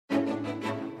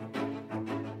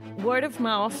Word of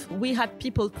mouth, we had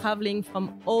people traveling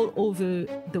from all over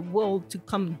the world to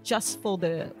come just for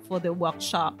the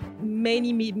workshop.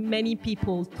 Many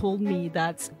people told me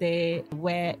that they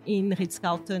were in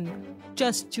Ritz-Carlton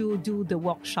just to do the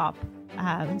workshop.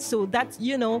 So that,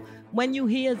 when you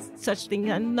hear such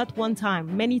thing, and not one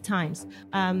time, many times,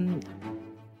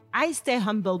 I stay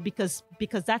humble because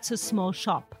that's a small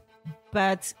shop.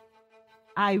 But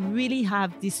I really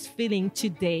have this feeling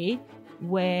today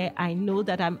where I know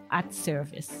that I'm at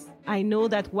service. I know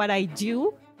that what I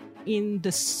do in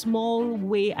the small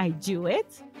way I do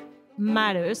it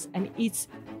matters, and it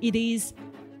is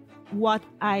what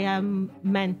I am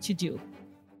meant to do.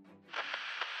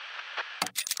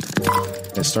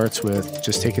 It starts with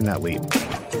just taking that leap.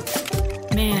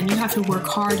 Man, you have to work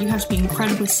hard. You have to be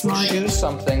incredibly smart. Choose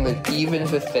something that even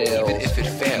if it fails,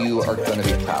 you are going to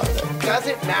be proud of it.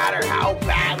 Doesn't matter how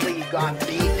badly you got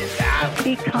beaten in that.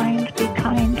 Be kind, be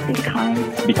kind, be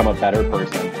kind. Become a better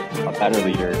person, a better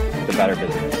leader, a better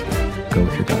business. Go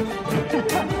with your gut.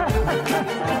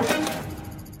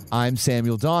 I'm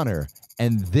Samuel Donner,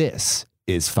 and this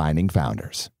is Finding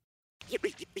Founders.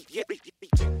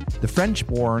 The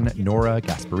French-born Nora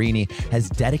Gasparini has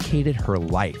dedicated her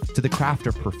life to the craft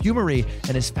of perfumery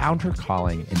and has found her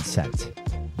calling in scent.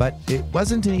 But it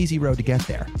wasn't an easy road to get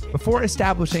there. Before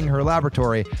establishing her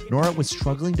laboratory, Nora was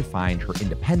struggling to find her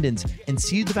independence and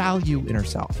see the value in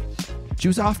herself. She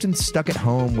was often stuck at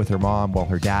home with her mom while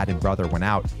her dad and brother went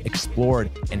out, explored,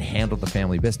 and handled the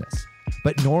family business.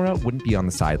 But Nora wouldn't be on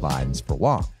the sidelines for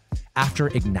long. After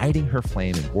igniting her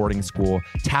flame in boarding school,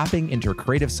 tapping into her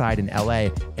creative side in LA,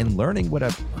 and learning what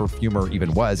a perfumer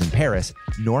even was in Paris,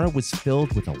 Nora was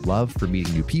filled with a love for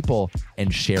meeting new people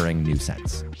and sharing new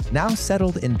scents. Now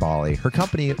settled in Bali, her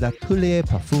company,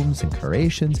 Parfums and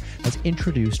Créations, has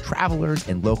introduced travelers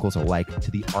and locals alike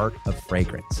to the art of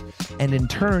fragrance, and in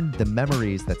turn, the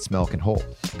memories that smell can hold.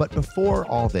 But before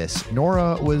all this,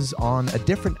 Nora was on a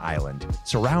different island,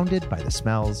 surrounded by the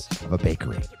smells of a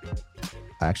bakery.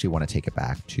 I actually want to take it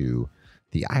back to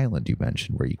the island you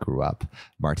mentioned where you grew up,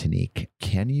 Martinique.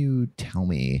 Can you tell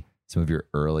me some of your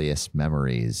earliest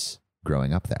memories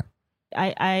growing up there?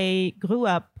 I grew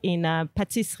up in a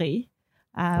patisserie,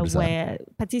 where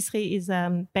patisserie is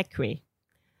a bakery.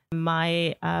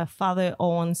 My father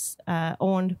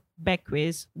owned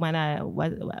bakeries when I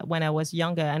was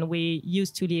younger, and we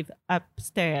used to live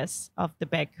upstairs of the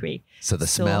bakery. So the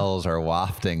smells are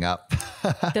wafting up.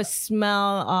 The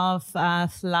smell of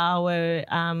flour,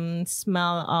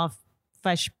 smell of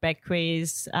fresh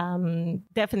bakeries.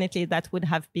 Definitely that would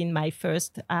have been my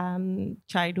first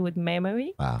childhood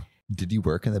memory. Wow. Did you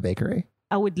work in the bakery?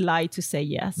 I would lie to say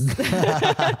yes.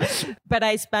 But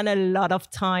I spent a lot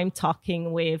of time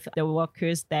talking with the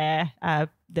workers there,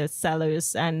 the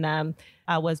sellers, and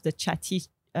I was the chatty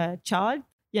child.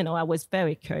 I was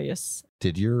very curious.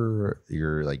 Did your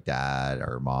like dad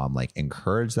or mom like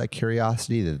encourage that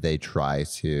curiosity? Did they try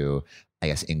to, I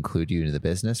guess, include you into the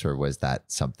business, or was that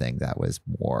something that was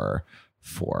more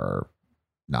for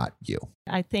not you?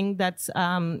 I think that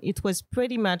it was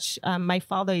pretty much, my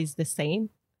father is the same.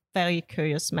 Very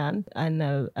curious man and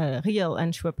a real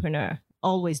entrepreneur,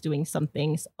 always doing some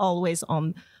things, always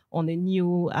on a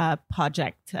new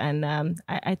project. And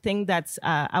I think that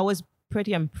I was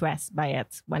pretty impressed by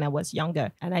it when I was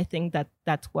younger. And I think that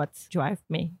that's what drove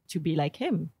me to be like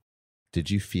him. Did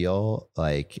you feel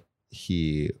like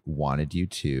he wanted you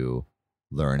to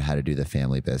learn how to do the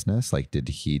family business? Like, did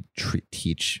he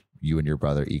teach you and your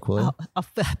brother equally? Oh,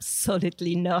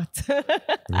 absolutely not. Really?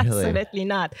 Absolutely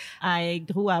not. I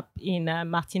grew up in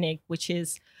Martinique, which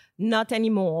is not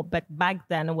anymore, but back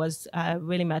then was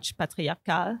really much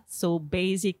patriarchal. So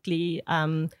basically,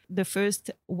 the first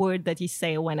word that he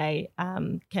said when I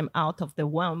came out of the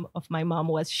womb of my mom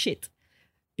was shit,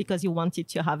 because he wanted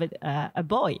to have a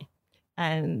boy.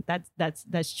 And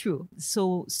that's true.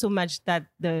 So much that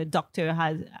the doctor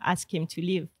has asked him to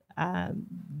leave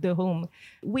the home.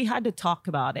 We had to talk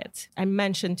about it. I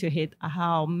mentioned to him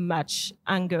how much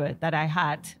anger that I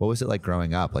had. What was it like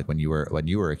growing up? Like when you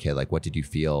were a kid, like what did you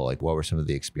feel? Like what were some of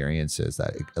the experiences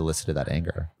that elicited that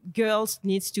anger? Girls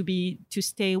needs to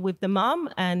stay with the mom,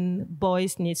 and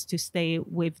boys needs to stay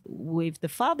with the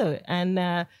father.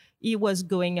 And he was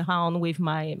going around with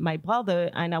my brother,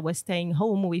 and I was staying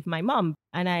home with my mom.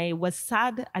 And I was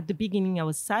sad at the beginning. I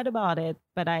was sad about it,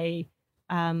 but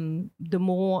the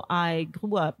more I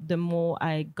grew up, the more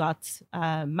I got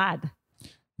mad.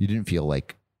 You didn't feel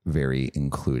like very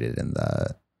included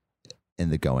in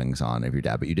the goings on of your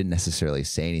dad, but you didn't necessarily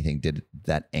say anything. Did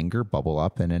that anger bubble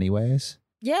up in any ways?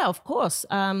 Yeah, of course.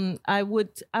 I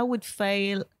would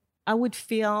feel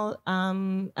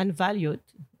unvalued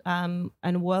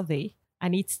unworthy.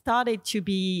 And it started to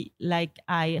be like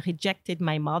I rejected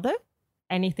my mother.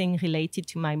 Anything related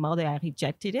to my mother, I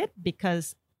rejected it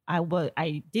because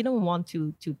I didn't want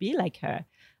to be like her.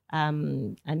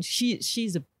 And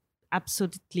she's a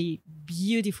absolutely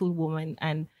beautiful woman,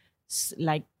 and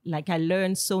like I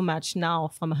learned so much now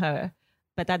from her.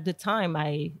 But at the time,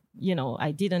 I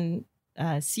didn't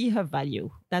see her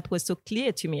value. That was so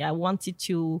clear to me. I wanted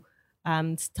to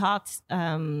start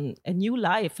a new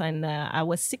life, and I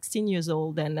was 16 years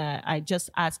old, and I just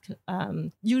asked.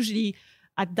 Usually,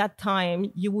 at that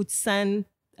time, you would send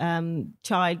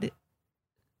child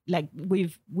like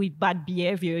with bad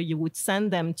behavior, you would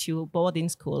send them to boarding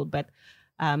school, but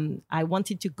I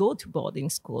wanted to go to boarding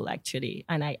school actually.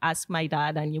 And I asked my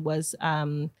dad, and it was,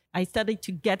 I started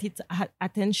to get its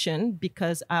attention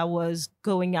because I was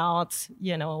going out,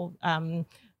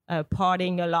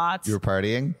 partying a lot. You were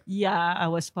partying? Yeah, I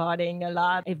was partying a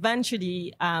lot.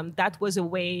 Eventually, that was a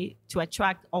way to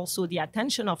attract also the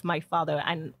attention of my father.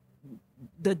 And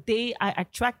the day I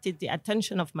attracted the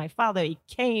attention of my father, he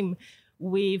came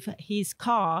with his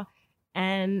car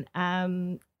and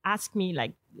asked me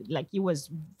like he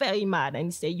was very mad, and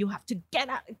he said, "You have to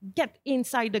get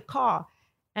inside the car."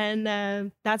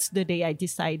 And that's the day I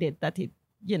decided that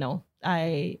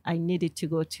I needed to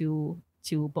go to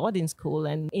boarding school.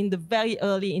 And in the very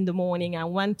early in the morning, I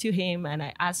went to him and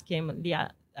I asked him,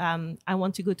 "Leah, I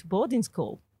want to go to boarding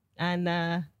school." And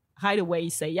right away he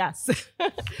said yes.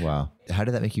 Wow. How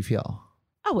did that make you feel?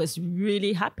 I was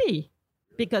really happy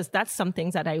because that's something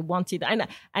that I wanted.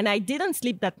 And I didn't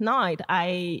sleep that night.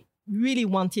 I really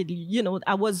wanted,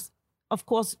 I was, of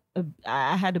course,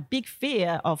 I had a big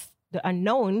fear of the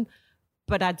unknown,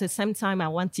 but at the same time, I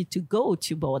wanted to go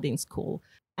to boarding school.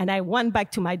 And I went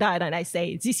back to my dad and I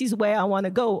say, "This is where I want to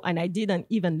go." And I didn't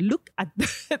even look at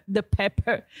the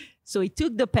paper. So he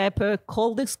took the paper,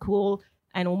 called the school,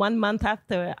 and 1 month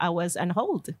after, I was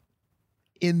enrolled.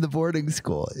 In the boarding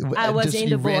school? I was in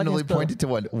the boarding school. You randomly pointed to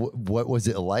one. What was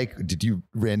it like? Did you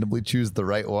randomly choose the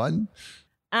right one?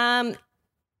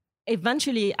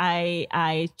 Eventually,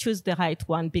 I chose the right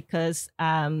one because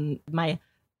my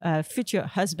future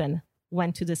husband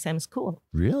went to the same school.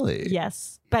 Really?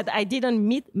 Yes. But I didn't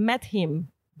met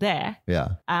him there.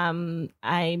 Yeah.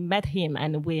 I met him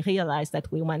and we realized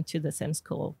that we went to the same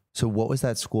school. So what was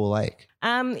that school like?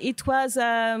 It was,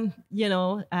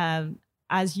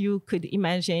 as you could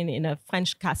imagine, in a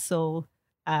French castle.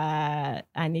 And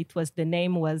the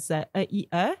name was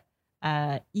EIE,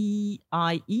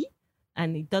 EIE.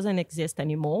 And it doesn't exist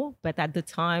anymore. But at the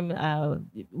time,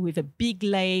 with a big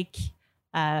lake,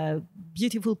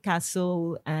 beautiful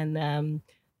castle, and I'm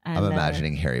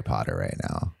imagining Harry Potter right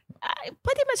now.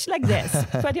 Pretty much like this.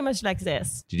 Pretty much like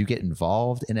this. Did you get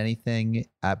involved in anything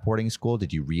at boarding school?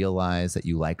 Did you realize that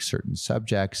you liked certain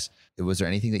subjects? Was there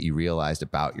anything that you realized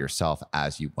about yourself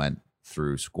as you went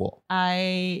through school?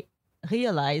 I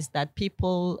realized that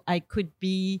I could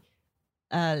be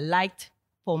liked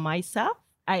for myself.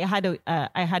 I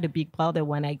had a big brother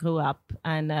when I grew up,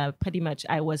 and pretty much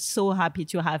I was so happy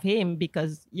to have him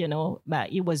because he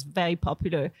was very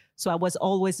popular. So I was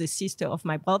always the sister of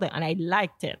my brother, and I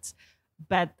liked it.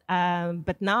 But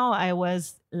now I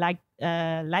was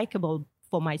likable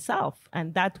for myself,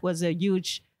 and that was a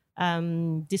huge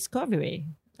discovery.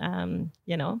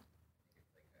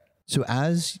 So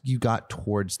as you got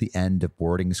towards the end of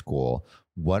boarding school,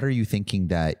 what are you thinking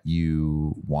that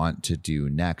you want to do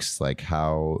next? Like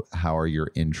how are your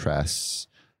interests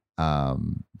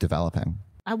developing?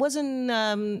 I wasn't,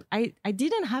 I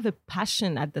didn't have a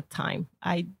passion at the time.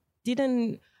 I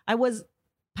was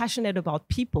passionate about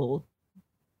people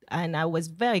and I was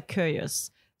very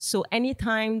curious. So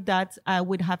anytime that I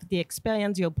would have the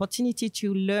experience, the opportunity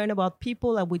to learn about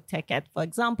people, I would take it. For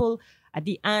example, at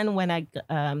the end,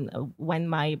 when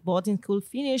my boarding school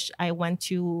finished, I went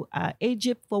to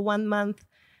Egypt for 1 month,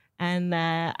 and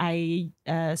I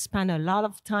spent a lot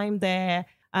of time there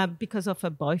because of a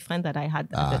boyfriend that I had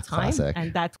at the time, classic.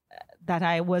 And that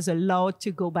I was allowed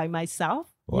to go by myself,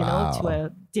 Wow. To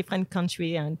a different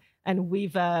country and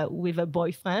with a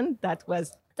boyfriend. That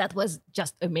was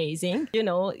just amazing.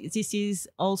 This is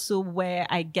also where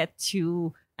I get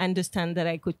to understand that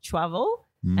I could travel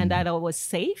and that I was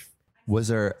safe. Was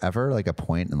there ever like a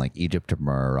point in like Egypt or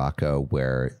Morocco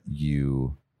where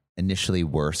you initially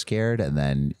were scared and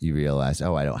then you realized,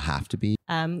 oh, I don't have to be?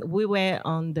 We were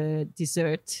on the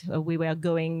desert. We were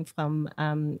going from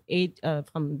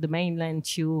the mainland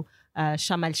to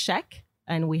Sharm el-Sheikh,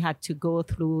 and we had to go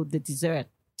through the desert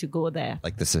to go there.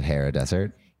 Like the Sahara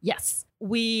Desert? Yes.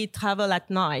 We travel at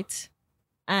night,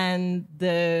 and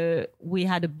we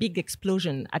had a big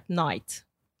explosion at night.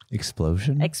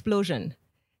 Explosion.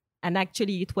 And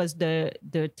actually, it was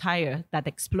the tire that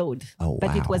exploded. Oh,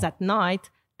 but it wow. was at night,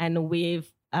 and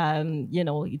with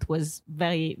it was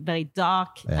very, very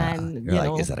dark. Yeah. And You're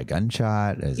like, is that a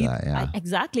gunshot?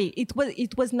 Exactly.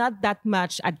 It was not that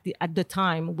much at the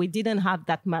time. We didn't have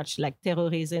that much like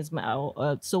terrorism,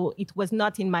 so it was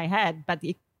not in my head. But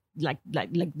it like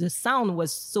the sound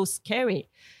was so scary.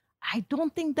 I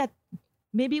don't think that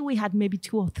maybe we had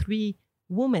 2 or 3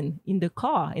 women in the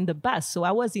car, in the bus. So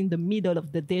I was in the middle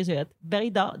of the desert, very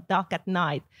dark at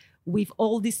night, with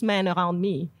all these men around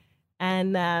me.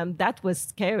 And that was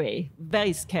scary,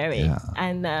 very scary. Yeah.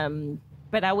 And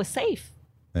but I was safe.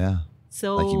 Yeah.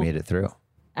 So like you made it through.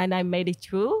 And I made it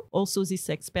through. Also, this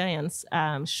experience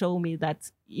showed me that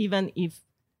even if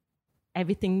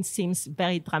everything seems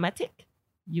very dramatic,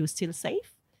 you're still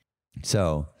safe.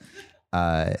 So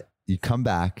you come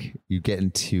back, you get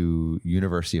into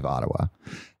University of Ottawa.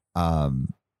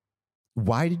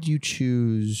 Why did you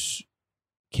choose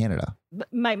Canada?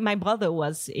 My brother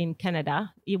was in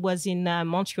Canada. He was in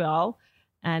Montreal,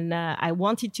 and I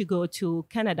wanted to go to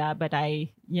Canada, but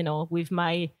with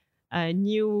my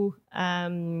new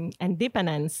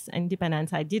independence,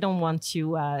 I didn't want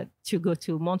to go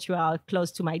to Montreal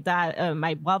close to my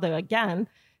brother again.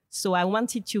 So I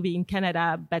wanted to be in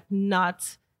Canada, but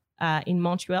not in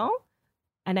Montreal.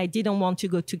 And I didn't want to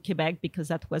go to Quebec because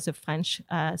that was a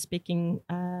French-speaking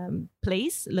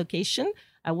location.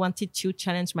 I wanted to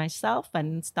challenge myself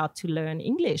and start to learn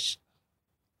English.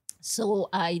 So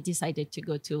I decided to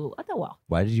go to Ottawa.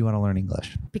 Why did you want to learn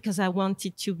English? Because I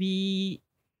wanted to be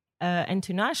an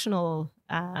international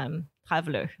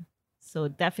traveler. So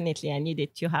definitely I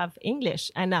needed to have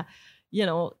English. And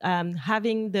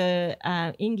having the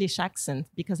English accent,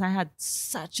 because I had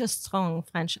such a strong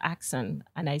French accent,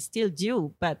 and I still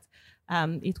do, but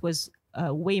it was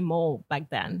way more back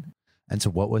then. And so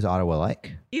what was Ottawa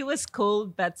like? It was cool,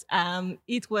 but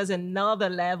it was another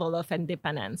level of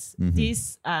independence. Mm-hmm.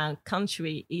 This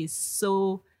country is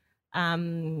so,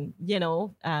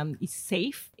 it's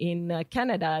safe. In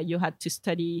Canada, you had to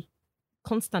study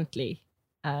constantly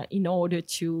in order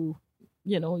to,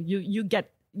 you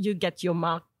get your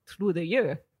mark through the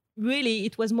year. Really,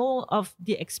 it was more of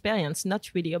the experience, not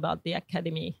really about the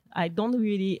academy. I don't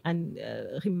really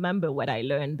remember what I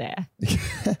learned there.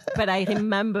 But I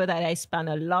remember that I spent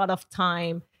a lot of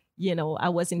time, I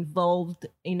was involved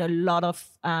in a lot of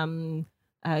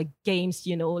games,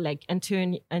 like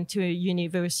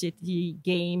inter-university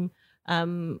game.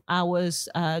 I was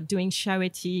doing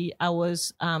charity. I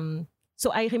was...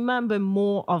 So I remember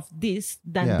more of this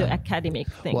than the academic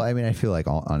thing. Well, I mean, I feel like,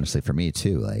 honestly, for me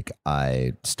too, like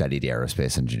I studied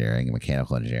aerospace engineering and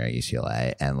mechanical engineering at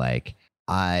UCLA. And like,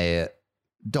 I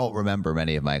don't remember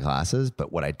many of my classes,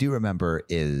 but what I do remember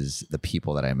is the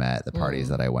people that I met, the parties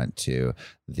that I went to,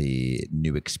 the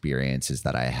new experiences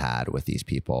that I had with these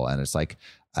people. And it's like,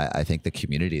 I think the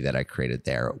community that I created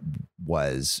there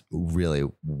was really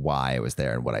why I was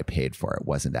there and what I paid for. It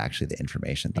wasn't actually the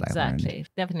information that I learned. Exactly.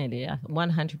 Definitely. Yeah.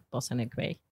 100%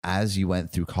 agree. As you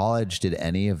went through college, did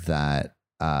any of that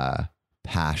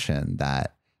passion,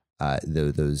 that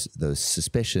those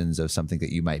suspicions of something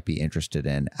that you might be interested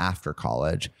in after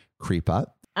college creep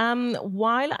up?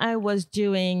 While I was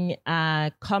doing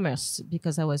commerce,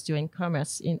 because I was doing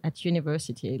commerce at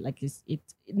university, like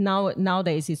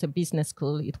nowadays it's a business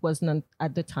school. It was not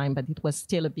at the time, but it was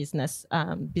still a business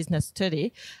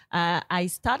study. I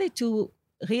started to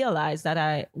realize that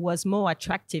I was more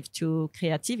attractive to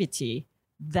creativity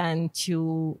than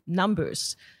to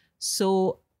numbers.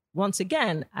 So once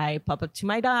again, I popped up to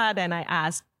my dad and I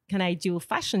asked, can I do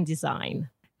fashion design?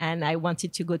 And I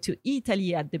wanted to go to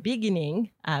Italy at the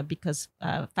beginning because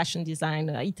fashion design,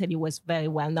 Italy was very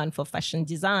well known for fashion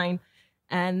design.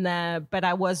 And but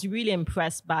I was really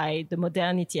impressed by the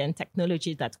modernity and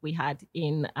technology that we had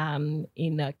in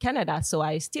Canada. So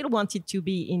I still wanted to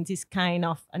be in this kind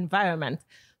of environment.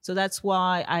 So that's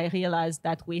why I realized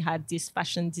that we had this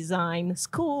fashion design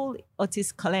school,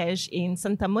 Otis College in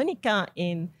Santa Monica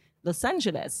in Los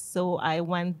Angeles. So I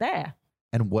went there.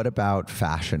 And what about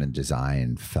fashion and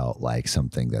design felt like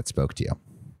something that spoke to you?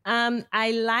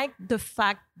 I liked the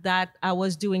fact that I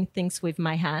was doing things with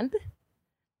my hand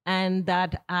and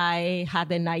that I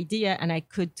had an idea and I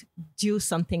could do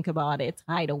something about it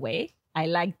right away. I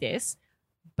like this,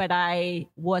 but I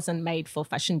wasn't made for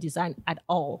fashion design at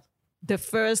all.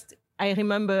 I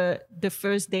remember the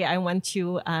first day I went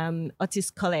to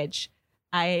Otis College,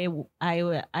 I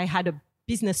had a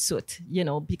business suit,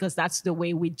 because that's the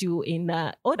way we do in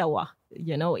Ottawa.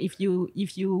 If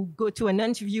you go to an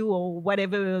interview or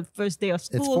whatever first day of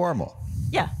school, it's formal.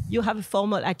 Yeah, you have a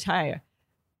formal attire.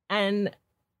 And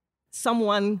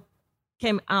someone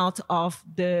came out of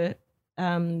the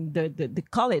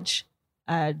college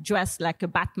dressed like a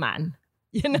Batman.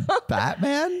 You know,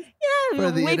 Batman.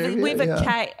 Yeah,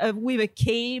 with a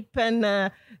cape,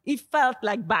 and it felt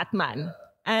like Batman,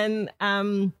 and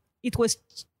it was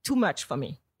too much for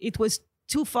me. It was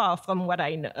too far from what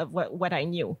I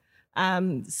knew.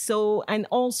 So, and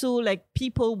also like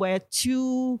people were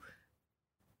too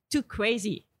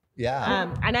crazy.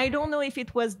 Yeah. And I don't know if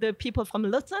it was the people from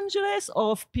Los Angeles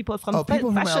or people from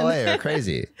people fashion. from LA are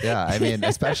crazy. Yeah. I mean,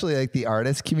 especially like the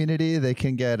artist community, they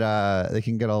can get a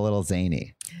little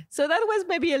zany. So that was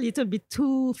maybe a little bit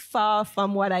too far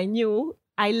from what I knew.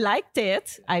 I liked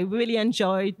it. I really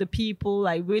enjoyed the people.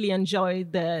 I really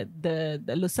enjoyed the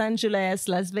Los Angeles,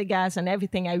 Las Vegas, and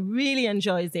everything. I really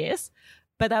enjoyed this,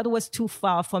 but that was too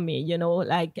far for me. You know,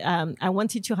 like I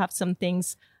wanted to have some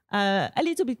things a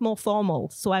little bit more formal.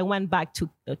 So I went back to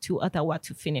Ottawa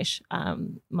to finish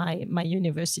my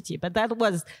university. But that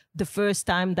was the first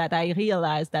time that I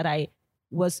realized that I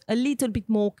was a little bit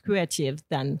more creative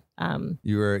than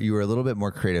you were a little bit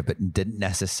more creative, but didn't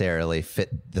necessarily fit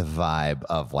the vibe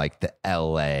of like the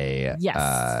LA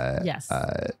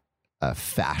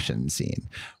fashion scene,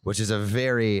 which is I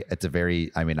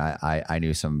mean, I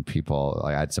knew some people,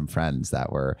 I had some friends that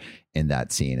were in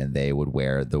that scene, and they would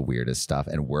wear the weirdest stuff,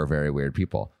 and were very weird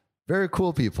people. Very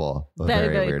cool people.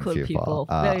 Very weird cool people.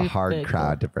 Hard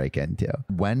crowd to break into.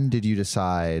 When did you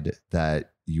decide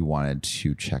that you wanted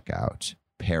to check out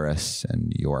Paris and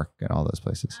New York and all those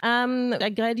places? I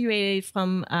graduated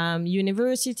from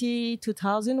university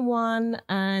 2001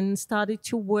 and started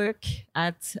to work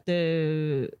at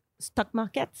the stock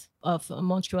market of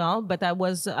Montreal, but I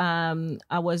was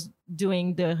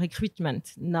doing the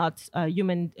recruitment, not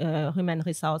human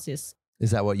resources. Is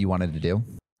that what you wanted to do?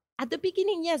 At the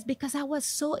beginning, yes, because I was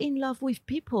so in love with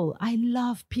people. I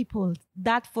love people.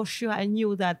 That for sure. I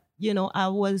knew that, you know, I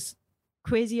was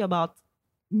crazy about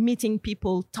meeting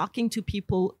people, talking to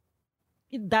people.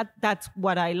 That's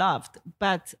what I loved,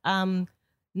 but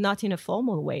not in a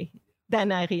formal way.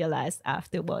 Then I realized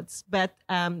afterwards. But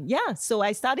so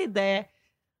I started there.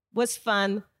 Was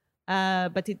fun,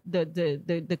 but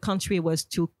the country was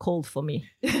too cold for me.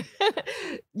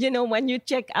 You know, when you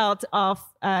check out of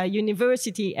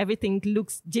university, everything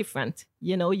looks different.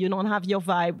 You know, you don't have your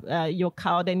vibe, your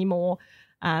card anymore.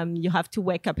 You have to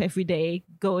wake up every day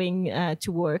going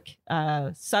to work.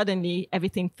 Suddenly,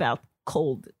 everything felt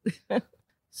cold.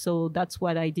 So that's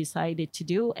what I decided to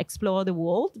do, explore the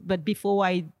world. But before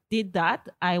I did that,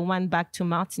 I went back to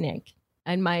Martinique.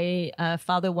 And my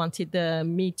father wanted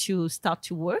me to start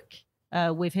to work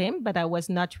with him, but I was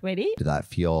not ready. Did that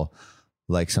feel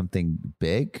like something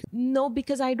big? No,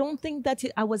 because I don't think that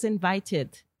I was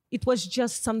invited. It was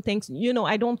just something, you know,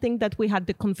 I don't think that we had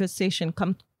the conversation,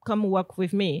 come work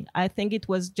with me. I think it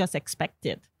was just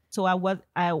expected. So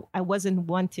I wasn't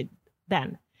wanted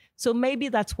then. So maybe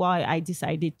that's why I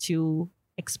decided to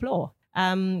explore.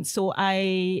 So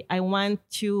I went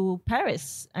to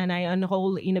Paris and I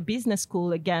enrolled in a business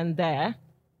school again there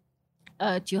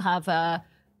to have a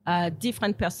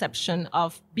different perception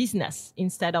of business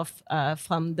instead of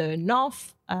from the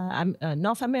North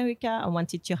America. I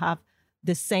wanted to have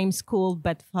the same school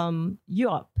but from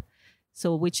Europe.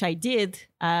 So which I did.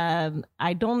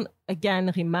 I don't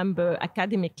again remember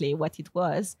academically what it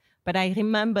was, but I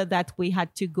remember that we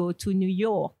had to go to New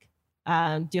York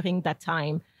during that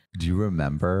time. Do you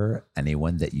remember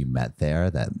anyone that you met there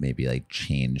that maybe like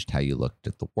changed how you looked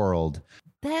at the world?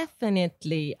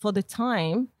 Definitely. For the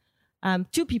time,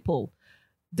 two people.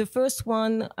 The first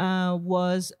one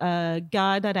was a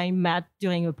guy that I met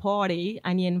during a party,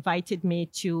 and he invited me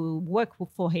to work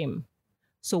for him.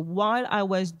 So while I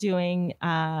was doing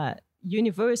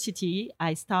university,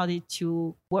 I started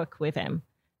to work with him.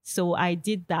 So I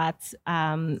did that,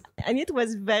 and it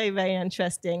was very, very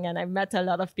interesting. And I met a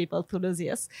lot of people through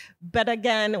this. But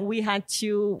again,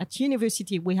 at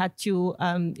university, we had to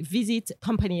visit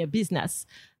company, a business.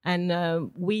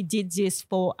 And we did this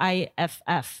for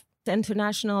IFF, the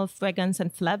International Fragrance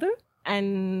and Flavor.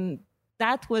 And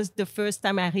that was the first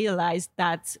time I realized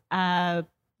that,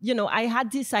 you know, I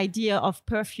had this idea of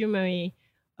perfumery,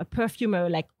 a perfumer,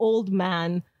 like old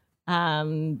man,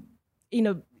 you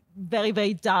know, very,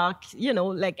 very dark, you know,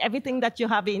 like everything that you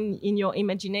have in your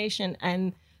imagination.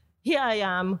 And here I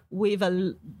am with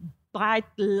a bright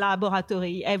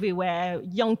laboratory everywhere,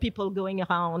 young people going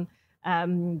around,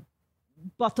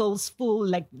 bottles full,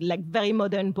 like very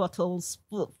modern bottles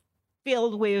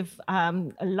filled with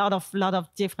a lot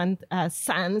of different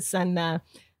scents.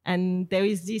 And there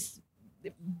is this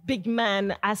big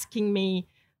man asking me,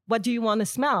 what do you want to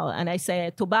smell? And I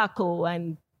say tobacco.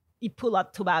 And he pulled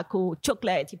out tobacco,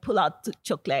 chocolate, he pulled out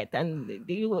chocolate, and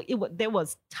there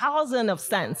was thousands of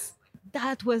scents.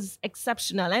 That was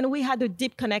exceptional. And we had a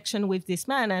deep connection with this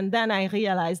man. And then I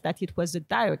realized that it was the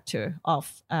director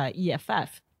of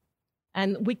EFF.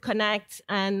 And we connect,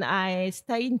 and I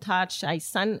stay in touch. I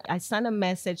sent a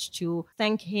message to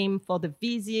thank him for the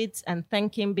visit and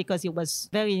thank him because he was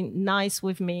very nice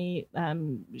with me,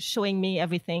 showing me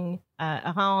everything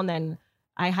around. And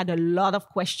I had a lot of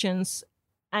questions,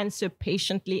 answer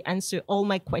all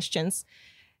my questions.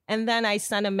 And then I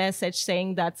sent a message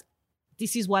saying that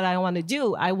this is what I want to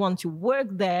do. I want to work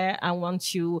there. I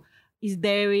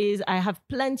have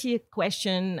plenty of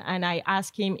questions, and I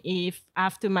asked him if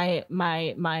after my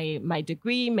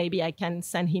degree, maybe I can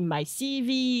send him my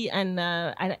CV, and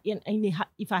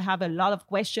if I have a lot of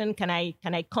questions, can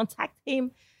I contact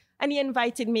him? And he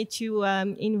invited me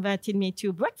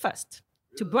to breakfast,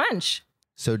 to brunch.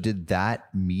 So did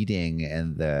that meeting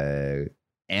and the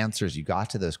answers you got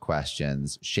to those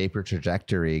questions shape your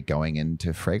trajectory going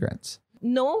into fragrance?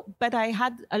 No, but I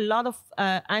had a lot of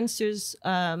answers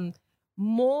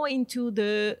more into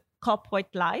the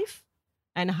corporate life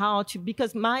and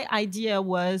because my idea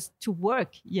was to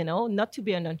work, not to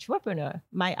be an entrepreneur.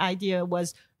 My idea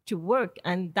was to work,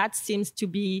 and that seems to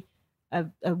be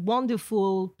a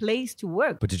wonderful place to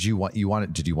work. But did you want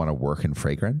to work in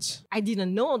fragrance? I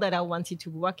didn't know that I wanted to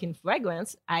work in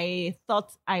fragrance. I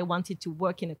thought I wanted to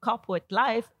work in a corporate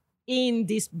life in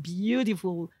this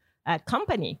beautiful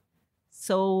company.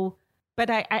 So, but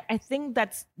I think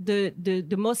that's the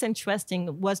most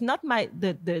interesting was not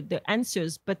the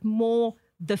answers, but more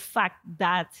the fact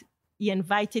that he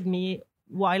invited me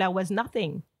while I was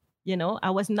nothing. I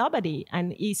was nobody,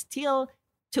 and he still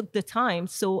took the time.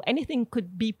 So anything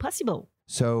could be possible.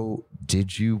 So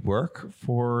did you work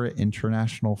for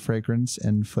International Fragrance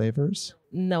and Flavors?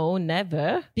 No,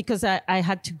 never, because I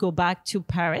had to go back to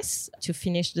Paris to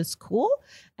finish the school.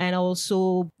 And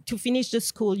also to finish the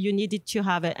school, you needed to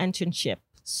have an internship.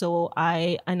 So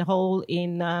I enrolled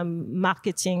in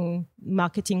marketing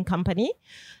company,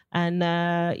 and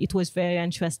it was very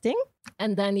interesting.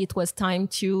 And then it was time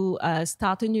to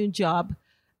start a new job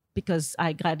because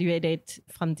I graduated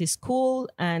from this school,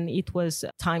 and it was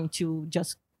time to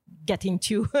just get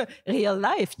into real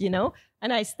life,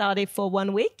 And I started for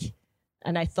 1 week,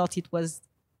 and I thought it was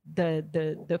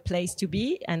the place to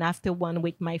be. And after 1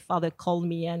 week, my father called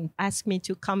me and asked me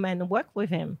to come and work with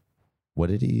him. What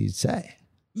did he say?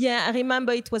 Yeah, I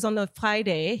remember it was on a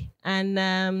Friday,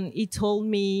 and he told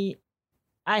me,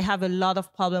 I have a lot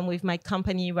of problem with my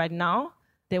company right now.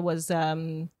 There was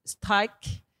strike.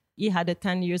 He had a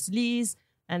 10 years lease,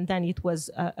 and then it was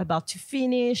about to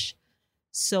finish.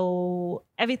 So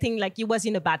everything, like, he was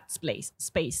in a bad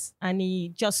space. And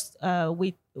he just,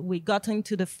 we got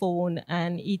into the phone,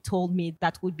 and he told me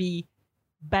that would be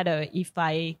better if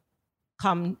I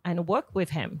come and work with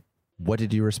him. What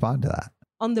did you respond to that?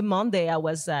 On the Monday, I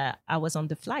was on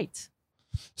the flight.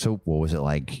 So what was it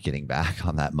like getting back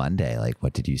on that Monday? Like,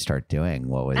 what did you start doing?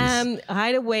 What was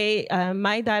right away?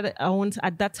 My dad owns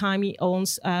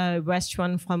a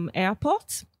restaurant from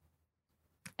airport,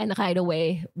 and right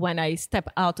away when I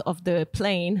stepped out of the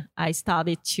plane, I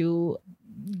started to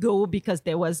go because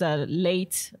there was a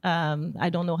late. I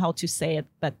don't know how to say it,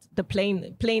 but the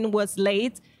plane was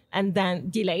late and then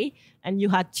delay, and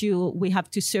we have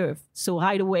to serve. So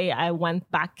right away I went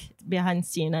back behind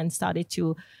scene and started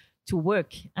to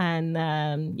work. And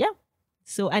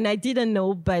so, and I didn't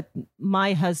know, but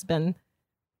my husband,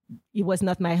 he was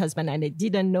not my husband, and I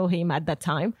didn't know him at that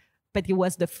time, but he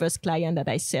was the first client that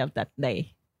I served that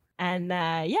day. And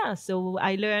so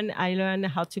I learned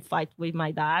how to fight with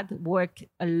my dad, work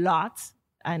a lot.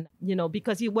 And,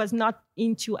 because he was not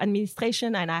into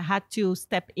administration, and I had to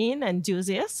step in and do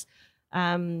this,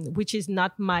 which is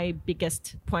not my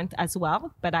biggest point as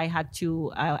well, but I had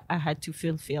to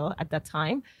fulfill at that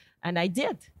time. And I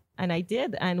did.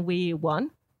 And we won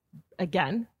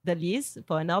again the lease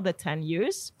for another 10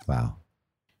 years. Wow.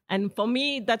 And for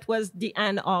me, that was the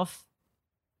end of,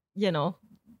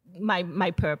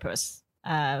 my purpose.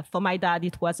 For my dad,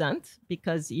 it wasn't,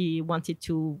 because he wanted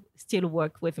to still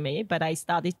work with me, but I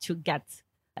started to get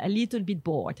a little bit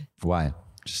bored. Why?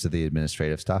 Just the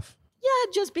administrative stuff?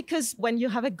 Yeah, just because when you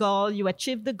have a goal, you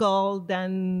achieve the goal,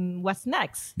 then what's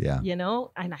next? Yeah.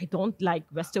 And I don't like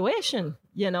restoration,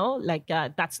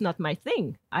 that's not my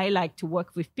thing. I like to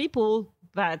work with people,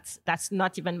 but that's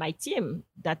not even my team.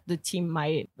 That's the team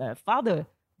my father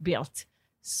built.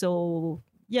 So,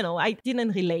 I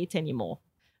didn't relate anymore.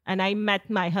 And I met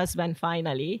my husband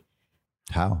finally.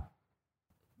 How?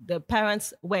 The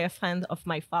parents were a friend of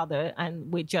my father,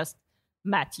 and we just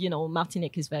met.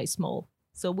 Martinique is very small.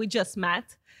 So we just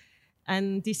met.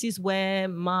 And this is where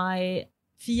my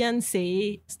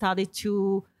fiancé started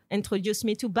to introduce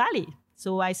me to Bali.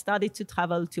 So I started to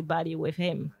travel to Bali with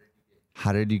him.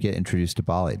 How did you get introduced to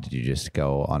Bali? Did you just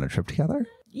go on a trip together?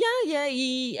 Yeah.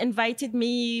 He invited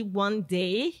me one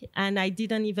day and I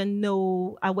didn't even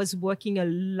know. I was working a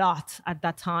lot at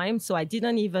that time. So I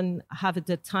didn't even have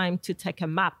the time to take a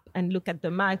map and look at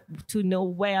the map to know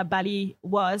where Bali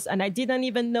was. And I didn't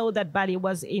even know that Bali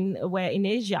was in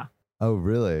Asia. Oh,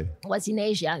 really? Was in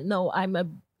Asia. No, I'm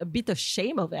a bit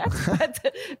ashamed of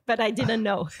it, but I didn't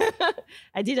know.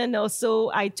 I didn't know.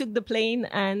 So I took the plane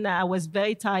and I was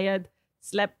very tired,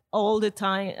 slept all the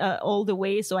time, all the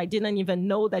way. So I didn't even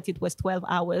know that it was 12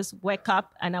 hours. Wake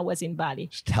up and I was in Bali.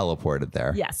 Just teleported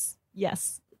there.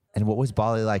 Yes. And what was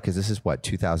Bali like? Because this is what,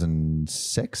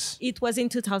 2006? It was in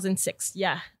 2006.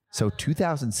 Yeah. So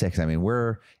 2006, I mean,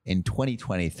 we're in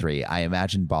 2023. I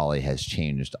imagine Bali has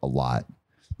changed a lot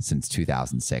since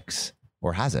 2006.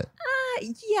 Or has it?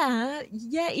 Yeah,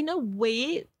 in a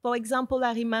way. For example,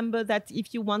 I remember that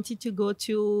if you wanted to go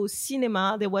to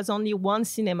cinema, there was only one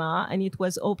cinema and it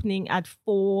was opening at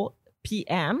 4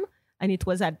 p.m. and it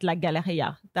was at La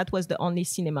Galleria. That was the only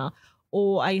cinema.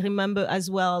 Or I remember as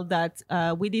well that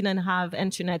we didn't have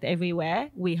internet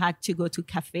everywhere. We had to go to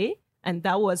cafe and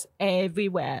that was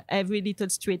everywhere. Every little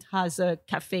street has a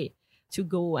cafe to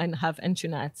go and have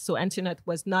internet. So internet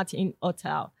was not in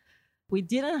hotel. We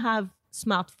didn't have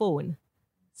smartphone.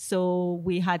 So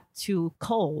we had to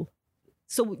call.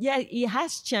 So yeah, it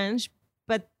has changed,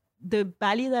 but the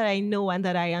Bali that I know and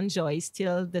that I enjoy is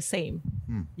still the same.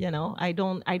 You know, I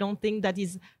don't think that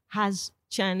has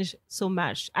changed so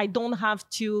much. I don't have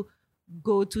to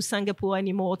go to Singapore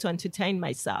anymore to entertain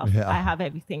myself. Yeah. I have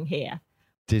everything here.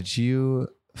 Did you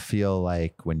feel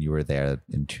like when you were there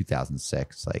in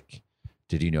 2006, like,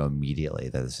 did you know immediately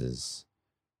that this is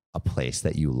a place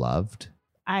that you loved?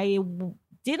 I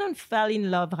didn't fall in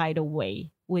love right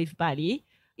away with Bali.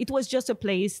 It was just a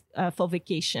place for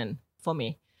vacation for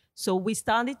me. So we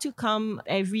started to come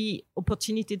every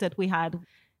opportunity that we had.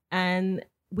 And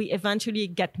we eventually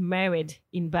get married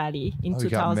in Bali in 2000. You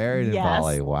got married in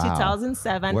Bali. Wow.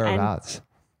 2007. Whereabouts? And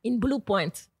in Blue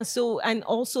Point. So, and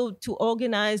also to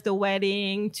organize the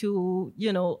wedding, to,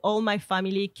 you know, all my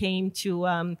family came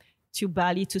to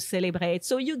Bali to celebrate.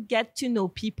 So you get to know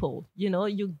people, you know,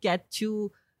 you get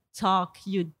to talk,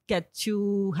 you get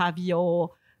to have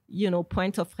your, you know,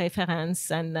 point of reference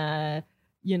and,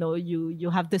 you know, you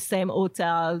have the same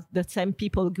hotel, the same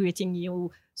people greeting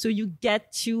you. So you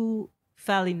get to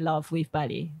fall in love with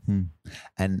Bali.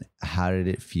 And how did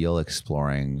it feel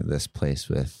exploring this place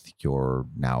with your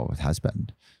now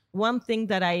husband? One thing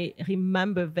that I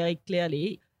remember very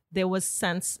clearly, there was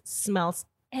smells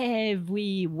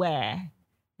everywhere.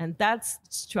 And that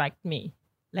struck me.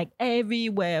 Like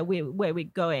everywhere where we're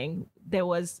going, there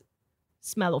was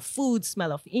smell of food,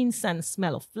 smell of incense,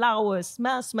 smell of flowers,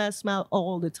 smell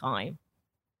all the time.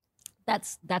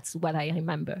 That's what I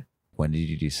remember. When did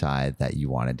you decide that you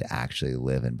wanted to actually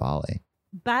live in Bali?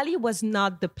 Bali was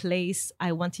not the place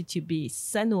I wanted to be.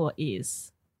 Sanur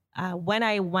is. When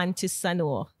I went to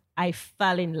Sanur, I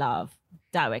fell in love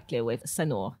directly with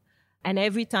Sanur. And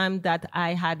every time that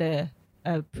I had a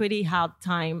pretty hard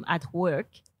time at work,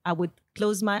 I would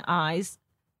close my eyes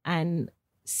and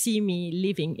see me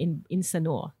living in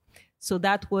Sanur. So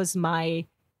that was my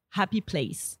happy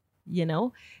place, you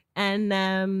know?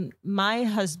 And my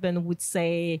husband would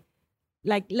say,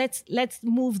 like, let's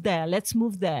move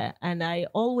there. And I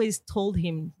always told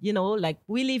him, you know, like,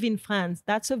 we live in France.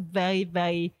 That's a very,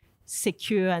 very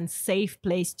secure and safe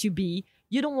place to be.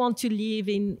 You don't want to live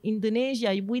in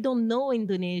Indonesia. We don't know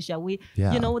Indonesia.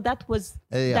 You know, that was...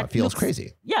 that feels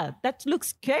crazy. Yeah, that looks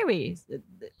scary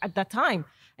at that time.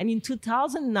 And in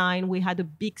 2009, we had a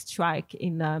big strike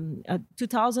in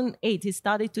 2008. It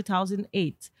started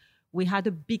 2008. We had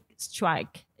a big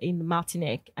strike in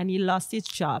Martinique and he lost his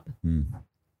job.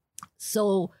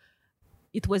 So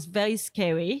it was very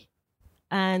scary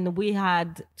and we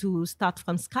had to start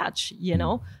from scratch, you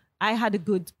know. I had a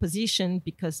good position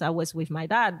because I was with my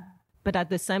dad, but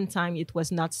at the same time, it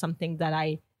was not something that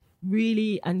I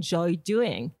really enjoyed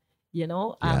doing, you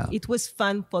know. It was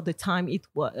fun for the time it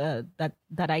was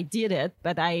that I did it,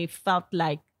 but I felt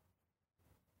like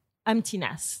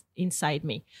emptiness inside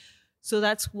me. So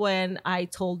that's when I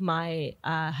told my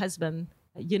husband,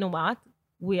 you know what?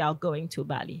 We are going to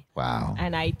Bali. Wow.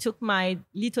 And I took my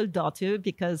little daughter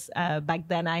because back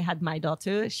then I had my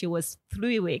daughter. She was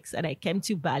 3 weeks and I came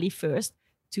to Bali first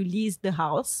to lease the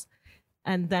house.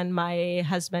 And then my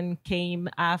husband came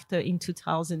after in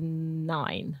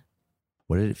 2009.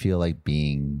 What did it feel like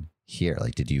being here?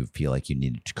 Like, did you feel like you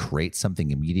needed to create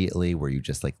something immediately? Were you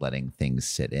just like letting things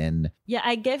sit in? Yeah,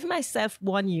 I gave myself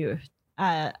 1 year.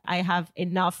 I have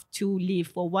enough to live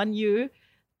for 1 year,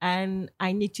 and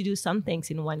I need to do some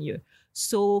things in 1 year.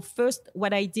 So first,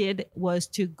 what I did was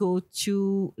to go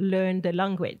to learn the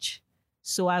language.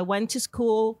 So I went to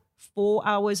school 4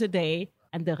 hours a day,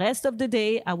 and the rest of the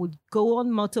day I would go on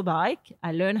motorbike.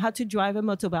 I learned how to drive a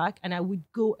motorbike, and I would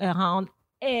go around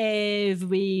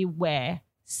everywhere,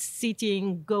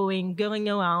 sitting, going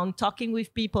around, talking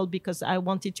with people because I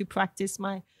wanted to practice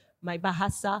my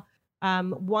Bahasa.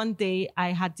 One day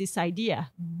I had this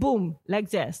idea, boom, like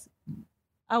this.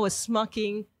 I was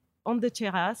smoking on the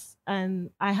terrace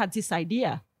and I had this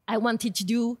idea. I wanted to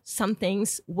do some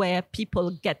things where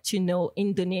people get to know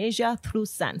Indonesia through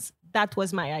scents. That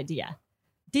was my idea.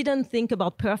 Didn't think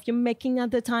about perfume making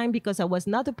at the time because I was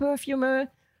not a perfumer,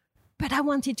 but I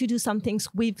wanted to do some things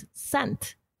with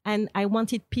scent. And I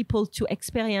wanted people to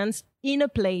experience in a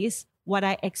place what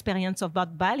I experienced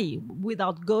about Bali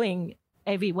without going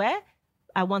everywhere.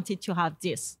 I wanted to have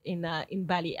this in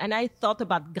Bali. And I thought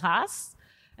about Grasse.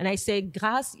 And I say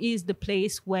Grasse is the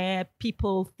place where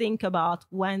people think about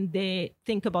when they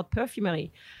think about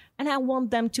perfumery. And I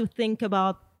want them to think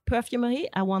about perfumery.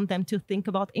 I want them to think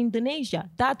about Indonesia.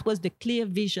 That was the clear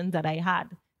vision that I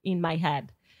had in my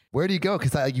head. Where do you go?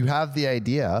 Because you have the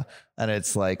idea and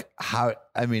it's like, how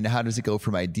does it go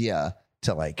from idea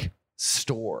to like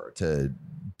store to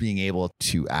being able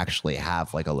to actually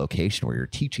have like a location where you're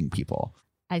teaching people?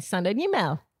 I sent an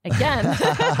email again.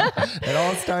 It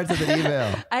all starts with an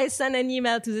email. I sent an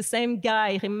email to the same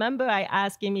guy. Remember, I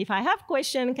asked him, if I have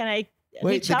question, can I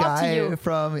reach out to you?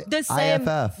 From the same,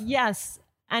 IFF. Yes.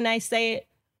 And I say,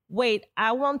 wait,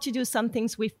 I want to do some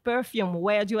things with perfume.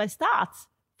 Where do I start?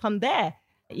 From there.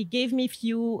 He gave me a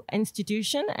few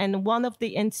institutions, and one of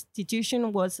the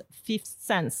institutions was Fifth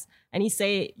Sense. And he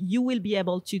said, you will be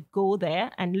able to go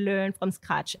there and learn from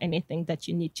scratch anything that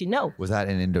you need to know. Was that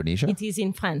in Indonesia? It is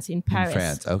in France, in Paris. In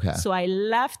France, okay. So I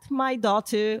left my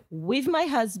daughter with my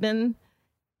husband,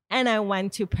 and I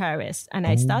went to Paris, and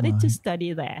I started to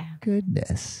study there.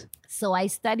 Goodness. So I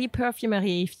studied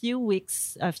perfumery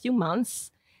a few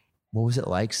months. What was it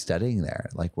like studying there?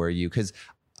 Like, were you, because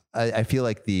I feel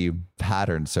like the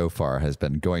pattern so far has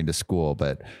been going to school,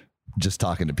 but just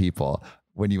talking to people.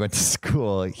 When you went to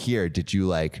school here, did you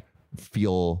like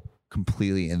feel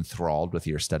completely enthralled with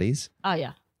your studies? Oh,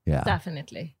 yeah. Yeah.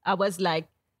 Definitely. I was like,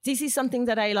 this is something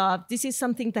that I love. This is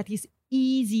something that is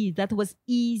easy. That was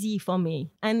easy for me.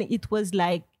 And it was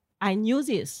like, I knew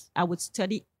this. I would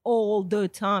study all the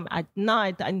time at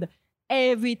night and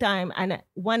every time. And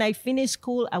when I finished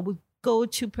school, I would go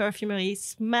to perfumery,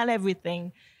 smell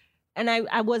everything. And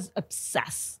I was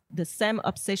obsessed. The same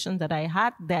obsession that I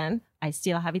had then, I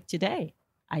still have it today.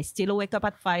 I still wake up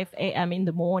at 5 a.m. in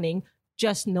the morning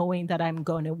just knowing that I'm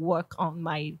going to work on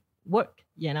my work,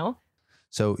 you know?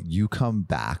 So you come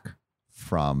back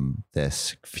from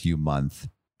this few-month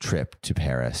trip to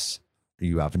Paris.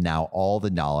 You have now all the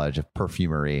knowledge of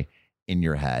perfumery in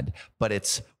your head, but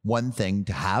it's one thing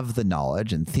to have the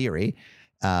knowledge in theory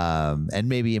and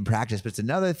maybe in practice, but it's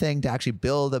another thing to actually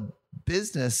build a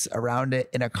business around it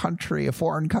in a country, a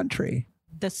foreign country.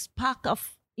 The spark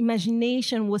of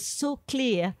imagination was so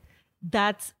clear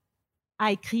that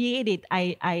I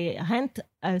rent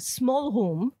a small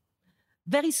room,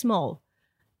 very small,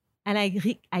 and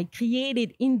I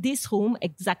created in this room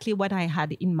exactly what I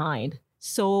had in mind.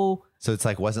 So it's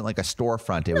like, wasn't like a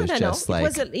storefront. It was just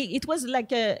like, it was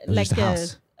like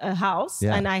a house,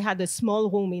 yeah. And I had a small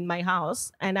room in my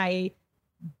house, and I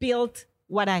built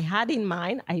what I had in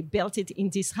mind. I built it in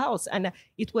this house, and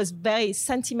it was very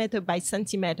centimeter by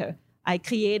centimeter. I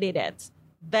created it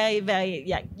very, very,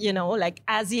 like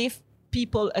as if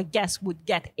people, a guest would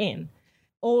get in.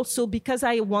 Also, because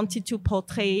I wanted to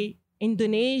portray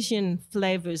Indonesian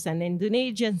flavors and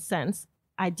Indonesian scents,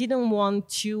 I didn't want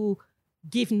to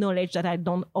give knowledge that I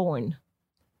don't own.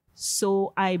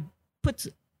 So I put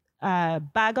a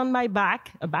bag on my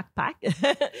back, a backpack,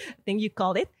 I think you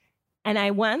call it, and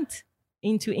I went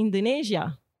into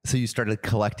Indonesia. So you started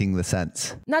collecting the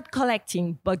scents? Not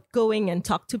collecting, but going and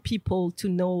talk to people to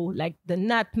know like the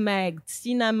nutmeg,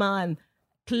 cinnamon,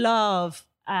 clove,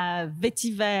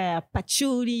 vetiver,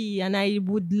 patchouli, and I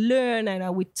would learn and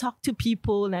I would talk to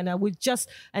people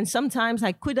and sometimes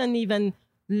I couldn't even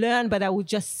learn, but I would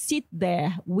just sit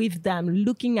there with them,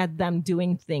 looking at them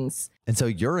doing things. And so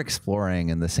you're exploring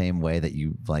in the same way that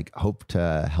you like hope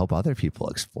to help other people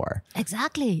explore.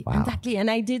 Exactly. Wow. Exactly. And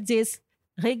I did this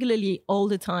regularly all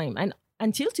the time. And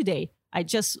until today, I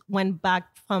just went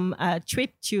back from a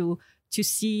trip to to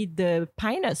see the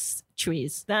pinus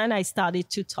trees. Then I started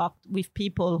to talk with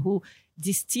people who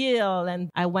distill,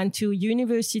 and I went to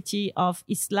University of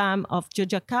Islam of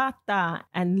Yogyakarta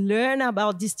and learn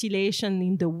about distillation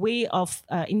in the way of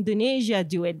Indonesia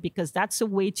do it, because that's a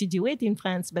way to do it in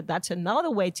France, but that's another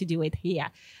way to do it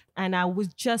here. And I was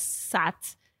just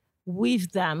sat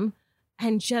with them,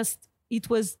 and it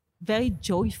was very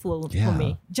joyful for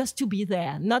me just to be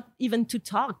there, not even to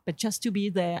talk, but just to be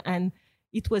there. And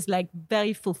it was like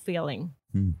very fulfilling.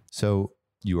 So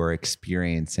you are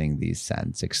experiencing these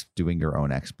scents, doing your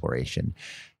own exploration.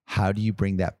 How do you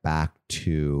bring that back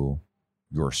to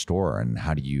your store, and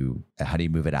how do you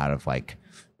move it out of like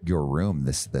your room,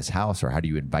 this house, or how do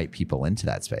you invite people into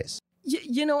that space?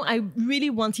 I really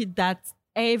wanted that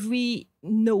every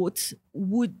note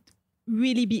would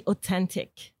really be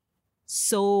authentic.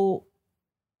 So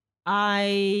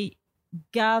I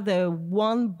gather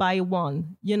one by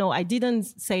one. I didn't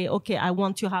say, okay, I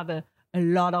want to have a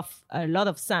lot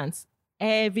of scents.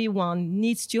 Everyone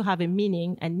needs to have a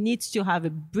meaning and needs to have a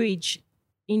bridge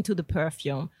into the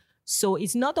perfume. So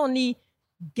it's not only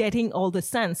getting all the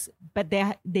scents, but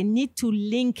they need to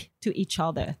link to each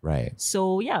other. Right.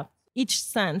 So each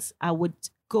scent I would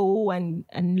go and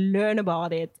learn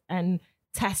about it and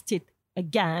test it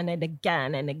again and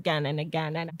again and again and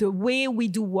again. And the way we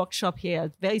do workshop here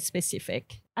is very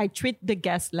specific. I treat the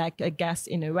guest like a guest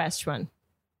in a restaurant.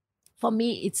 For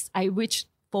me, I reach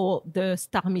for the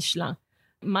star Michelin.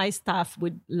 My staff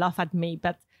would laugh at me,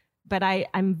 but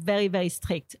I'm very, very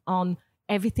strict on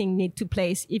everything need to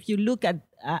place. If you look at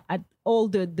all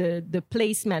the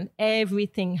placement,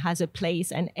 everything has a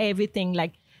place, and everything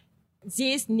like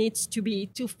this needs to be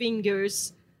 2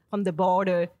 fingers from the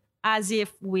border, as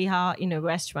if we are in a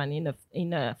restaurant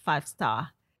in a 5-star.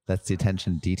 That's the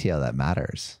attention to detail that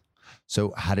matters.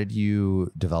 So how did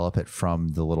you develop it from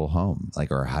the little home?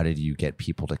 Or how did you get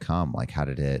people to come? How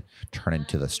did it turn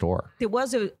into the store? There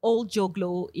was an old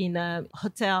joglo in a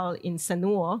hotel in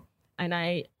Sanur, and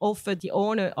I offered the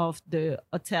owner of the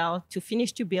hotel to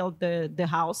finish to build the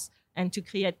house and to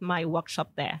create my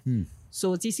workshop there.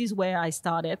 So this is where I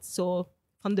started. So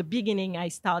from the beginning, I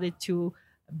started to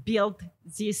build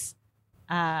this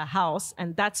house,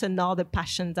 and that's another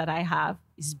passion that I have,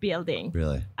 is building.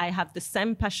 Really? I have the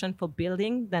same passion for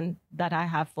building that I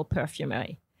have for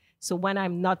perfumery. So when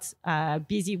I'm not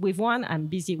busy with one, I'm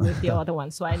busy with the other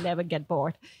one, so I never get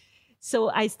bored. So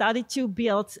I started to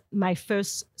build my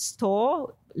first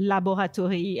store,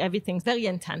 laboratory, everything's very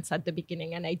intense at the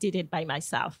beginning, and I did it by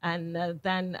myself. And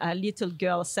then a little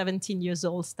girl, 17 years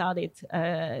old,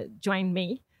 joined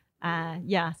me.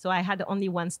 So I had only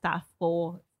one staff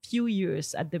for few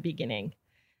years at the beginning.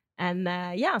 And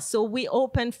so we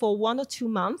opened for 1 or 2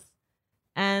 months.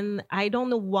 And I don't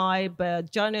know why,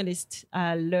 but journalists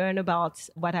learned about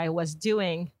what I was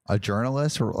doing. A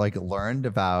journalist learned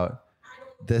about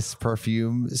this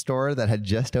perfume store that had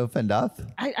just opened up?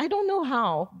 I don't know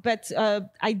how, but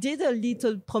I did a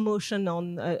little promotion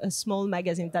on a small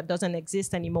magazine that doesn't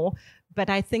exist anymore. But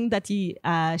I think that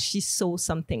she saw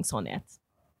some things on it.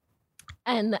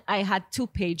 And I had 2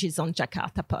 pages on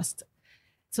Jakarta Post.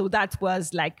 So that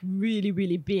was really,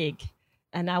 really big.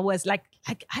 And I was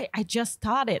I just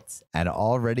started. And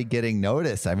already getting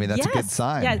noticed. I mean, that's a good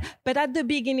sign. Yeah, but at the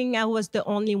beginning, I was the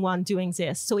only one doing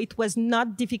this. So it was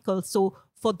not difficult. So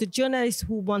for the journalists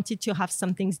who wanted to have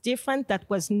something different, that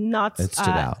was not... It stood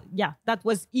out. Yeah, that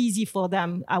was easy for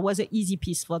them. I was an easy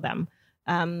piece for them.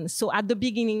 So at the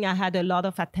beginning, I had a lot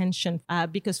of attention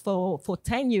because for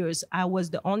 10 years, I was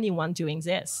the only one doing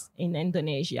this in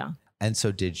Indonesia. And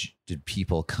so did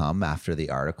people come after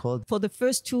the article? For the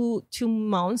first two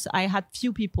months, I had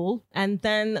few people. And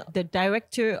then the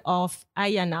director of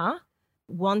Ayana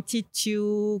wanted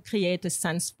to create a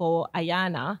sense for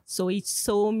Ayana. So he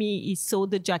saw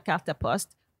the Jakarta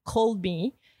Post, called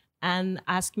me and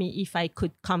asked me if I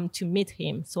could come to meet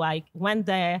him. So I went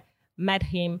there, met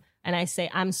him, and I say,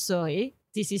 I'm sorry,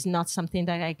 this is not something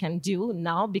that I can do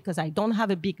now because I don't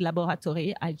have a big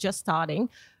laboratory. I'm just starting.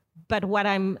 But what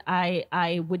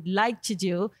I would like to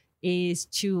do is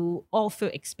to offer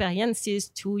experiences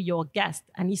to your guests.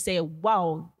 And he said,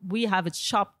 wow, we have a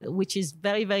shop which is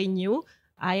very, very new.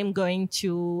 I am going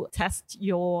to test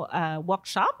your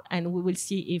workshop and we will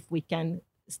see if we can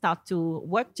start to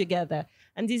work together.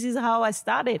 And this is how I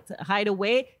started right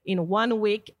away in 1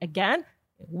 week again.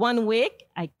 1 week,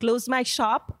 I closed my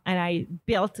shop and I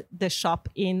built the shop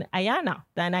in Ayana.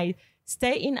 Then I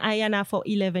stayed in Ayana for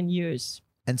 11 years.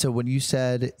 And so when you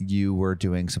said you were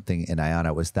doing something in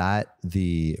Ayana, was that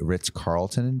the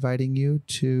Ritz-Carlton inviting you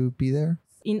to be there?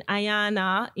 In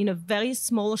Ayana, in a very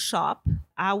small shop,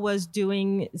 I was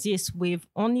doing this with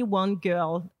only one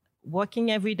girl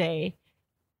working every day.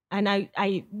 And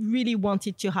I really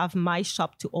wanted to have my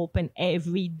shop to open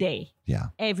every day. Yeah.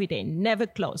 Every day, never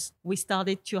close. We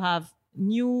started to have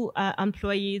new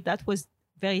employees. That was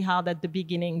very hard at the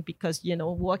beginning because,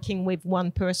 working with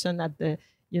one person and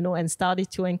started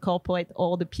to incorporate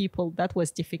all the people, that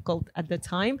was difficult at the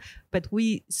time. But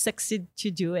we succeeded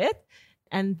to do it.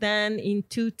 And then in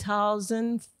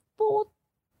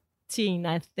 2014,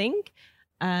 I think,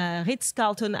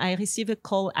 Ritz-Carlton, I received a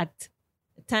call at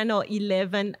 10 or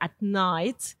 11 at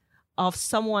night of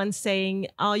someone saying,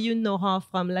 "Are you Nora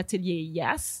from L'Atelier?"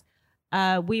 "Yes.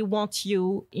 We want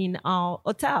you in our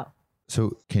hotel."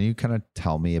 So can you kind of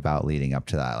tell me about leading up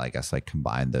to that? I guess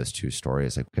combine those two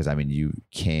stories. Because you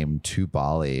came to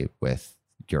Bali with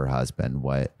your husband.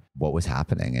 What was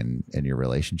happening in your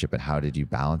relationship, and how did you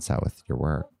balance that with your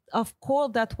work? Of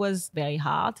course, that was very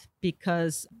hard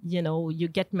because, you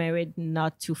get married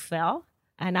not to fail.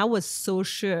 And I was so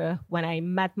sure when I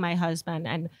met my husband,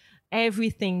 and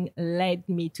everything led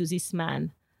me to this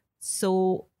man.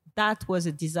 So that was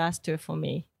a disaster for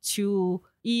me to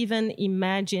even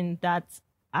imagine that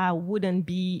I wouldn't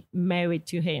be married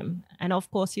to him. And of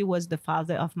course, he was the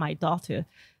father of my daughter.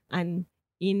 And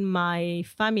in my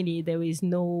family, there is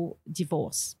no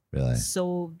divorce. Really?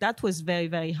 So that was very,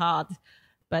 very hard.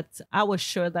 But I was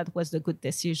sure that was the good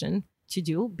decision to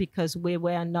do because we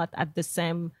were not at the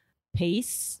same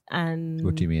pace. And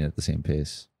what do you mean at the same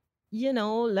pace?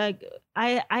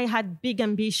 I had big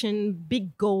ambition,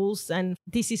 big goals, and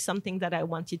this is something that I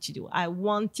wanted to do. I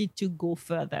wanted to go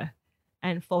further.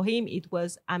 And for him, it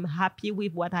was, I'm happy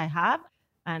with what I have,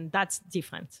 and that's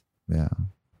different. Yeah.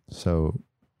 So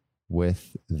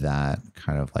with that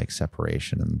kind of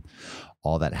separation and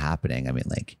all that happening,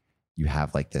 you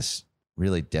have this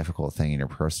really difficult thing in your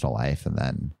personal life, and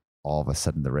then all of a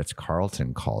sudden the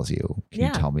Ritz-Carlton calls you. Can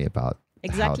you tell me about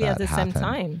exactly how at that the happened? same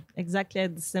time? Exactly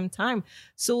at the same time.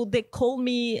 So they call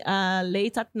me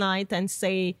late at night and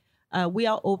say, we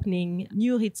are opening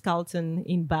new Ritz-Carlton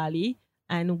in Bali,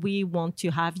 and we want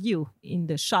to have you in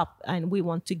the shop, and we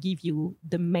want to give you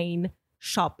the main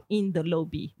shop in the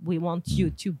lobby. We want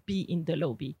you to be in the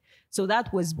lobby. So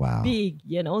that was big,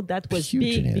 that was Huge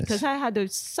big news. because I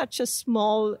had such a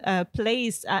small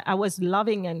place I was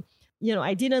loving. And,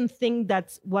 I didn't think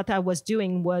that what I was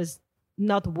doing was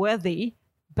not worthy,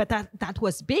 but that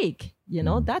was big,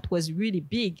 that was really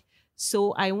big.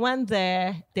 So I went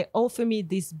there, they offered me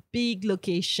this big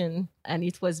location, and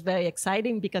it was very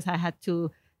exciting because I had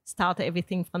to start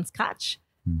everything from scratch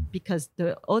because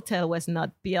the hotel was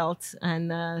not built.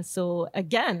 And so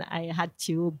again, I had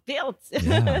to build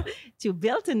a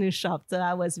new shop. So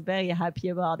I was very happy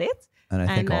about it. And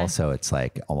I think also it's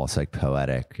almost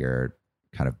poetic. You're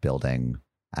kind of building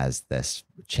as this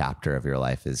chapter of your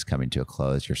life is coming to a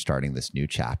close. You're starting this new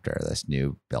chapter, this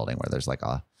new building where there's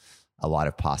a lot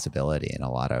of possibility and a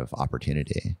lot of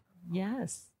opportunity.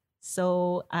 Yes.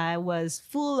 So I was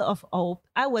full of hope.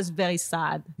 I was very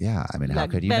sad. Yeah. How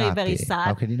could you very, not very be? sad.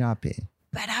 How could you not be?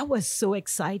 But I was so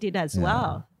excited as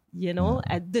well,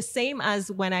 the same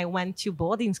as when I went to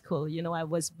boarding school. I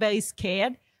was very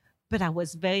scared, but I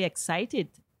was very excited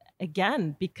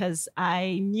again because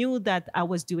I knew that I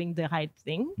was doing the right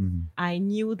thing. Mm-hmm. I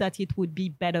knew that it would be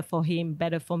better for him,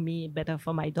 better for me, better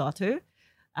for my daughter.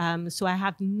 So I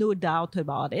have no doubt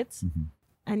about it. Mm-hmm.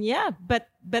 And but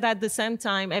at the same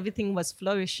time, everything was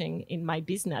flourishing in my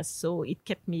business. So it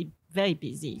kept me very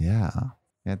busy. Yeah.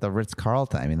 At the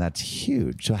Ritz-Carlton, that's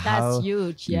huge. So that's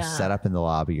huge. You set up in the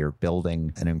lobby, you're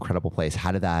building an incredible place.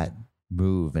 How did that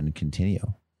move and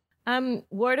continue?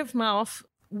 Word of mouth.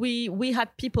 We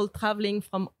had people traveling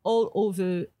from all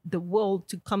over the world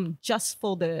to come just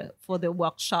for the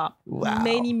workshop. Wow.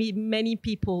 Many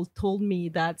people told me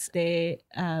that they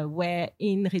were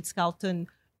in Ritz-Carlton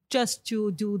just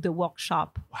to do the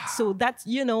workshop. Wow. So that's,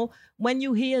 when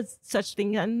you hear such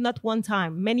thing, and not one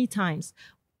time, many times,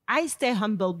 I stay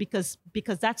humble because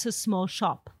that's a small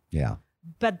shop. Yeah.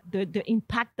 But the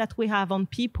impact that we have on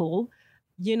people,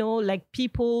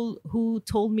 people who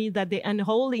told me that they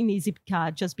enroll in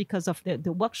EasyCard just because of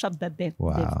the workshop that they've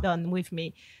done with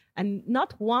me. And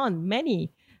not one,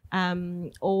 many.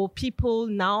 Or people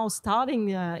now starting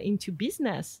into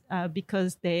business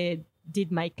because they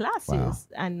did my classes.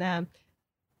 Wow. And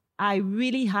I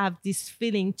really have this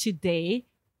feeling today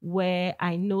where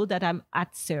I know that I'm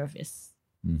at service.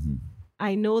 Mm-hmm.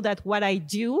 I know that what I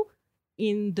do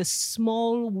in the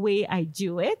small way I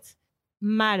do it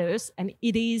matters, and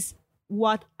it is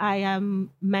what I am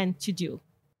meant to do.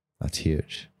 That's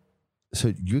huge.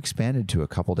 So you expanded to a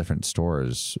couple different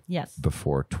stores Yes.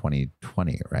 before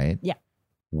 2020, right? Yeah.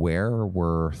 Where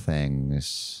were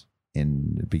things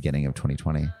in the beginning of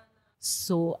 2020?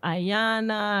 So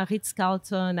Ayana,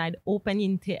 Ritz-Carlton, I'd opened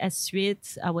in TS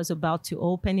Suite. I was about to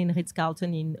open in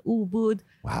Ritz-Carlton in Ubud.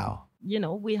 Wow. You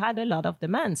know, we had a lot of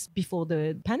demands before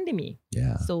the pandemic.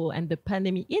 Yeah. So, and the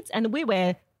pandemic hit, and we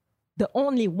were the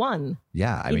only one.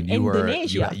 Yeah. I mean,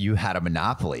 you had a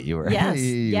monopoly. You were,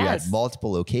 you had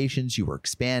multiple locations. You were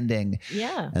expanding.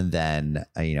 Yeah. And then,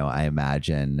 I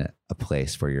imagine a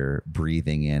place where you're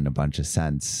breathing in a bunch of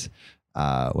scents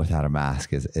without a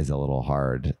mask is a little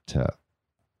hard to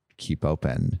keep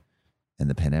open in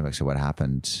the pandemic. So what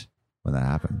happened when that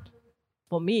happened?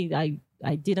 For me,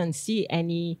 I didn't see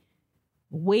any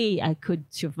way I could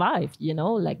survive,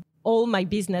 like all my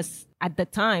business at the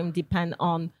time depend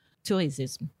on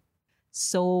tourism.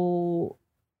 So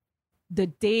the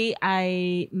day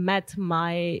I met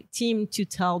my team to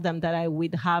tell them that I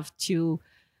would have to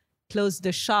close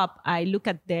the shop, I look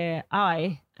at their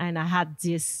eye and I had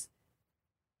this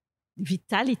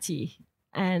vitality.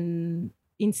 And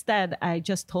instead, I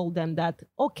just told them that,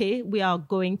 okay, we are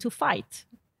going to fight.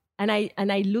 And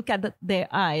I look at their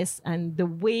eyes, and the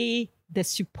way they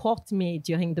support me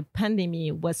during the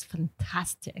pandemic was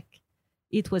fantastic.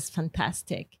 It was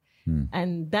fantastic.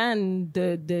 And then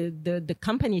the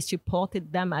company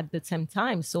supported them at the same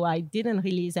time. So I didn't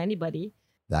release anybody.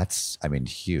 That's,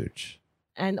 huge.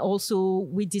 And also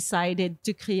we decided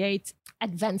to create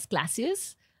advanced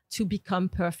classes to become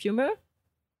perfumer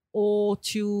or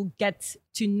to get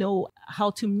to know how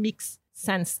to mix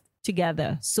scents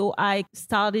together. So I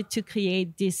started to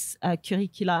create this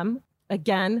curriculum.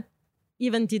 Again,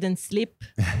 even didn't sleep.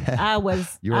 I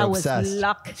was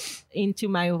locked into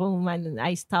my room and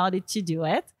I started to do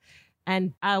it.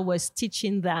 And I was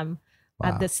teaching them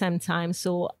at the same time.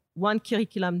 So one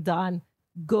curriculum done,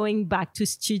 going back to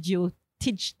studio,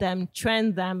 teach them,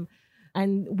 train them.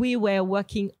 And we were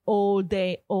working all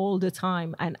day, all the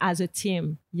time. And as a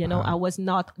team, I was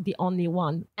not the only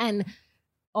one. And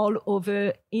all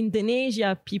over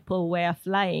Indonesia, people were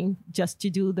flying just to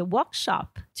do the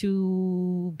workshop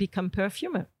to become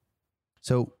perfumer.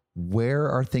 So where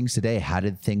are things today? How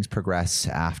did things progress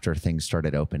after things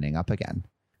started opening up again?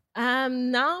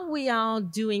 Now we are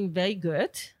doing very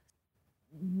good.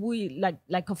 We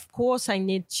of course, I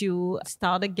need to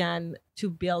start again to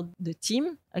build the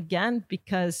team again,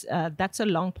 because that's a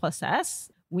long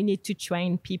process. We need to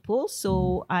train people.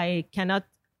 So I cannot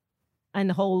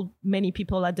enroll many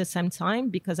people at the same time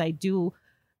because I do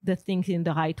the things in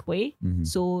the right way.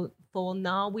 So for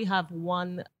now, we have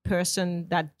one person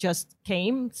that just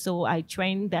came. So I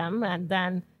train them, and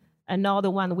then another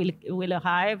one will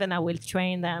arrive and I will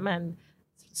train them. And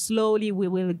slowly we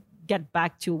will get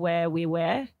back to where we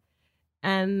were.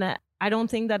 And I don't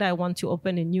think that I want to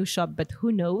open a new shop, but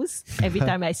who knows? Every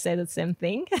time I say the same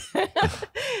thing,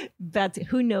 but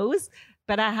who knows?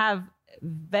 But I have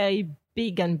very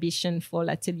big ambition for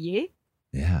L'Atelier.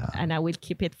 Yeah. And I will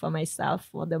keep it for myself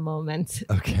for the moment.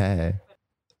 Okay.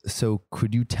 So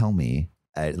could you tell me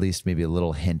at least maybe a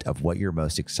little hint of what you're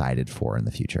most excited for in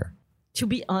the future? To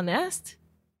be honest,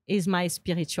 is my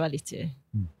spirituality.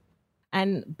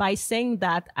 And by saying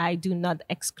that, I do not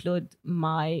exclude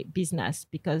my business,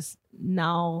 because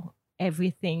now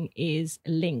everything is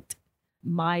linked.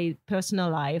 My personal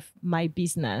life, my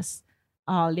business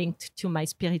are linked to my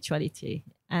spirituality.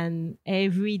 And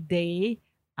every day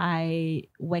I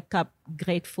wake up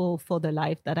grateful for the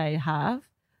life that I have,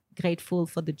 grateful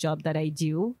for the job that I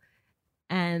do,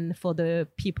 and for the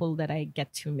people that I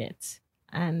get to meet.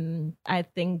 And I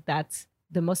think that's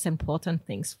the most important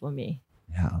things for me.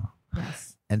 Yeah.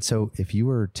 Yes. And so if you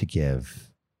were to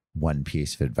give one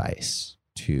piece of advice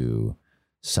to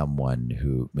someone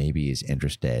who maybe is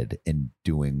interested in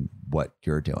doing what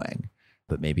you're doing,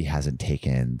 but maybe hasn't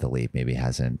taken the leap, maybe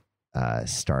hasn't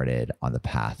started on the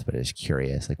path, but is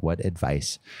curious, like what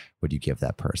advice would you give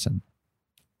that person?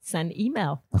 Send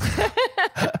email.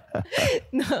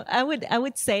 No, I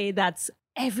would say that's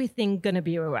everything gonna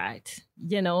be all right.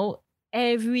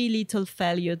 Every little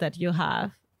failure that you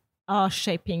have are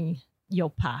shaping your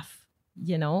path,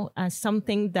 and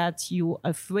something that you're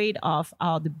afraid of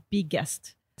are the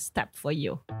biggest step for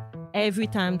you. Every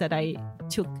time that I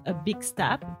took a big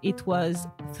step, it was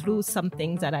through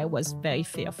something that I was very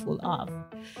fearful of.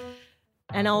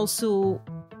 And also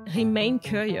remain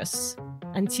curious.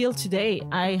 Until today,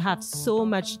 I have so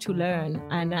much to learn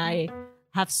and I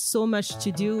have so much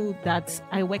to do that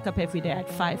I wake up every day at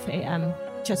 5 a.m.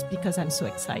 just because I'm so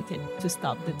excited to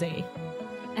start the day.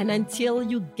 And until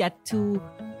you get to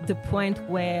the point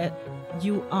where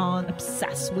you are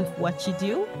obsessed with what you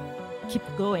do, keep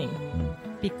going,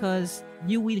 because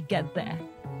you will get there.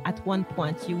 At one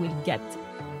point, you will get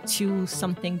to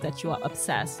something that you are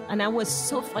obsessed. And I was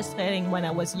so frustrating when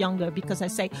I was younger because I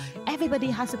say, everybody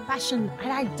has a passion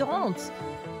and I don't.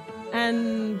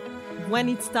 And when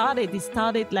it started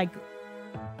like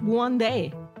one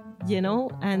day,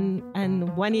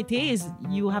 and when it is,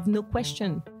 you have no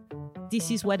question. This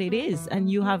is what it is.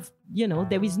 And you have,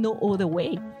 there is no other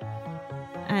way.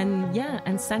 And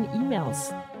send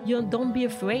emails. Don't be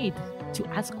afraid to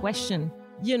ask questions.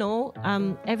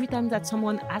 Every time that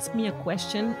someone asks me a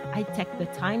question, I take the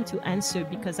time to answer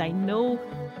because I know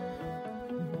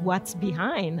what's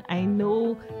behind. I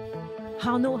know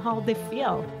how they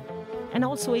feel. And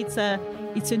also it's a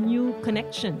new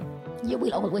connection. You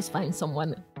will always find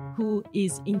someone who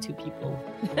is into people.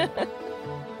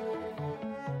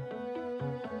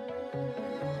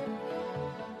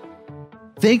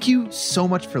 Thank you so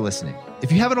much for listening.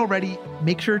 If you haven't already,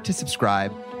 make sure to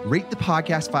subscribe, rate the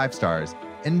podcast 5 stars,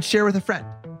 and share with a friend.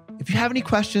 If you have any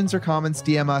questions or comments,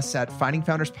 DM us at Finding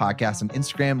Founders Podcast on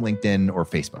Instagram, LinkedIn, or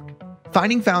Facebook.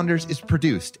 Finding Founders is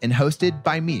produced and hosted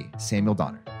by me, Samuel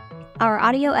Donner. Our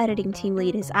audio editing team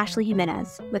lead is Ashley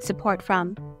Jimenez, with support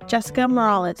from Jessica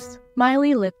Morales,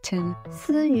 Miley Lipton,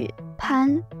 Siyu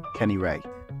Pan, Kenny Ray,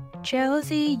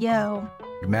 Josie Yo,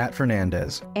 Matt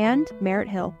Fernandez, and Merritt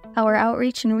Hill. Our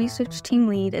outreach and research team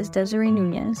lead is Desiree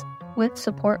Nunez, with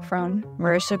support from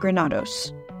Marissa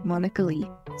Granados, Monica Lee,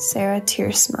 Sarah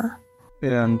Tiersma,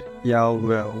 and Yao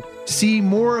Ro. To see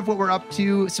more of what we're up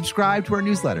to, subscribe to our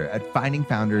newsletter at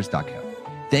findingfounders.co.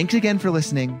 Thanks again for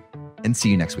listening, and see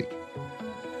you next week.